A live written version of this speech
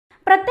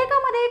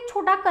प्रत्येकामध्ये एक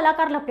छोटा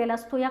कलाकार लपलेला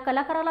असतो। या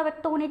कलाकाराला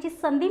व्यक्त होण्याची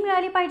संधी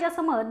मिळाली पाहिजे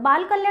असं मत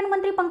बालकल्याण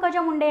मंत्री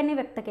पंकजा मुंडे यांनी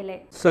व्यक्त केले।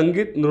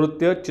 संगीत,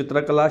 नृत्य,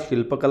 चित्रकला,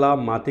 शिल्पकला,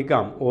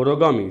 मातीकाम,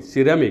 ओरोगामी,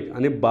 सिरॅमिक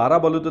आणि 12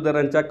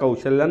 बलुतेदारांच्या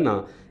कौशल्यांना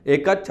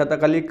एकाच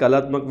छताखाली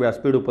कलात्मक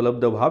व्यासपीठ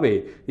उपलब्ध व्हावे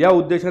या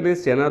उद्देशाने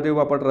सेनादेवी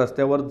बापट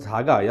रस्त्यावर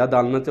झागा या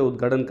दालनाचे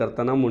उद्घाटन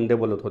करताना मुंडे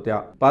बोलत होत्या।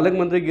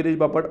 पालकमंत्री गिरीश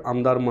बापट,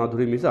 आमदार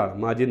माधुरी मिसाळ,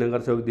 माजी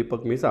नगरसेवक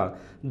दीपक मिसाळ,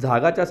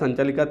 झागाच्या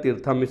संचालिका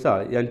तीर्था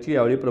मिसाळ यांची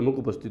यावेळी प्रमुख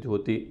उपस्थिती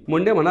होती।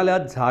 मुंडे म्हणाल्या,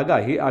 झागा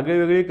ही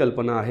आगळीवेगळी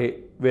कल्पना आहे।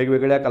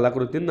 वेगवेगळ्या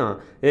कलाकृतींना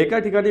एका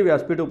ठिकाणी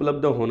व्यासपीठ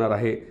उपलब्ध होणार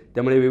आहे,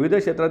 त्यामुळे विविध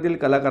क्षेत्रातील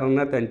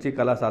कलाकारांना त्यांची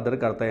कला सादर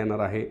करता येणार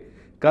आहे।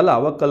 कला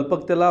व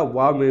कल्पकतेला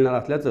वाव मिळणार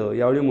असल्याचं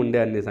यावेळी मुंडे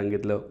यांनी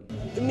सांगितलं।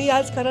 मी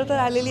आज खरं तर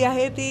आलेली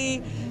आहे ती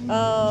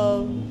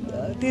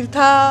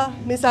तीर्था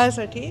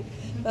मिसाळसाठी।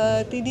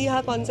 तिने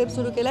हा कॉन्सेप्ट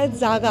सुरू केला आहे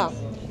जागा।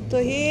 तो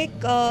ही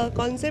एक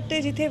कॉन्सेप्ट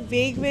आहे जिथे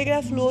वेगवेगळ्या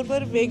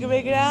फ्लोअरवर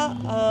वेगवेगळ्या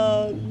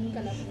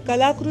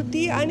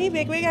कलाकृती आणि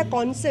वेगवेगळ्या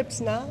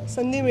कॉन्सेप्ट्सना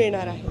संधी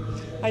मिळणार आहे।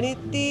 आणि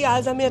ती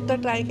आज आम्ही आत्ता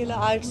ट्राय केलं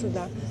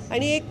आर्टसुद्धा।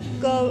 आणि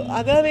एक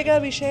आगळा वेगळा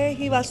विषय,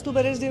 ही वास्तू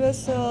बरेच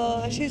दिवस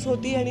अशीच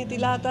होती आणि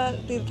तिला आता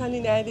तीर्थांनी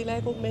न्याय दिला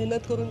आहे। खूप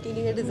मेहनत करून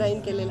तिने हे डिझाईन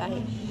केलेलं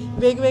आहे।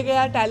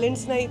 वेगवेगळ्या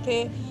टॅलेंट्सना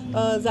इथे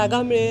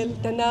जागा मिळेल,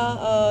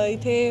 त्यांना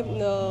इथे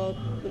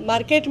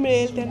मार्केट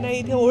मिळेल, त्यांना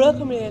इथे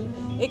ओळख मिळेल,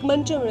 एक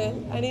मंच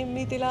मिळेल। आणि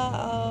मी तिला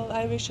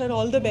I wish her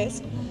all the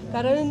best,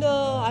 कारण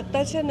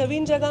आत्ताच्या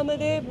नवीन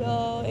जगामध्ये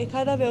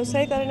एखादा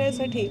व्यवसाय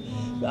करण्यासाठी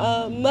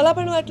मला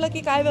पण वाटलं की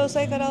काय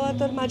व्यवसाय करावा,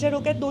 तर माझ्या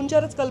डोक्यात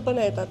 2-4च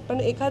कल्पना येतात, पण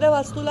एखाद्या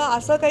वास्तूला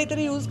असं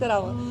काहीतरी यूज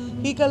करावं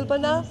ही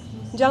कल्पना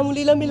ज्या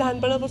मुलीला मी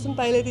लहानपणापासून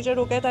पाहिले तिच्या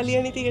डोक्यात आली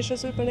आणि ती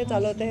यशस्वीपणे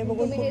चालवते, हे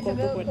बघून खूप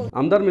कौतुक वाटतं।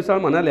 आमदार मिसाळ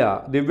म्हणाल्या,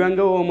 दिव्यांग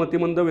व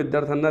मतिमंद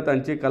विद्यार्थ्यांना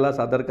त्यांची कला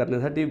सादर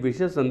करण्यासाठी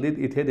विशेष संधी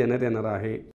इथे देण्यात येणार आहे।